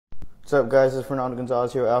What's up, guys? This is Fernando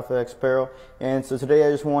Gonzalez here at Alpha X Apparel. And so today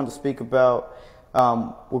I just wanted to speak about,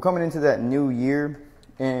 we're coming into that new year,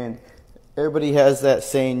 and everybody has that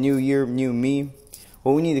saying, new year, new me.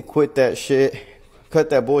 Well, we need to quit that shit, cut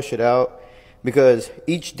that bullshit out, because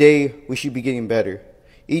each day we should be getting better.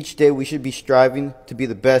 Each day we should be striving to be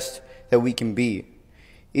the best that we can be.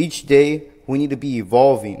 Each day we need to be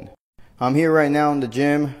evolving. I'm here right now in the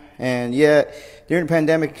gym, and yeah, during the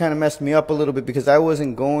pandemic it kind of messed me up a little bit because I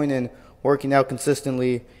wasn't going and working out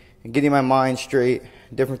consistently and getting my mind straight,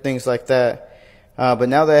 different things like that. But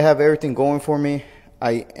now that I have everything going for me,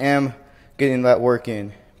 I am getting that work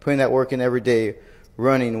in, putting that work in every day,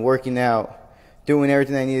 running, working out, doing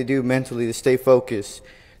everything I need to do mentally to stay focused,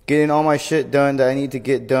 getting all my shit done that I need to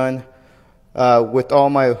get done with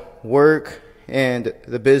all my work and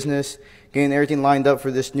the business, getting everything lined up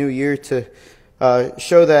for this new year to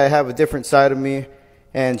show that I have a different side of me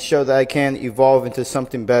and show that I can evolve into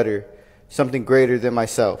something better, something greater than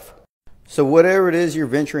myself. So whatever it is you're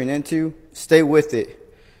venturing into, stay with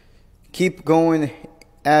it. Keep going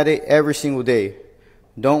at it every single day.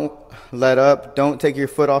 Don't let up. Don't take your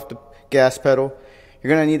foot off the gas pedal.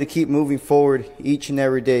 You're going to need to keep moving forward each and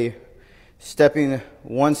every day, stepping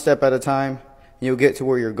one step at a time, and you'll get to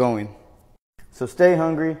where you're going. So stay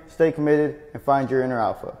hungry, stay committed, and find your inner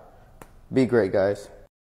alpha. Be great, guys.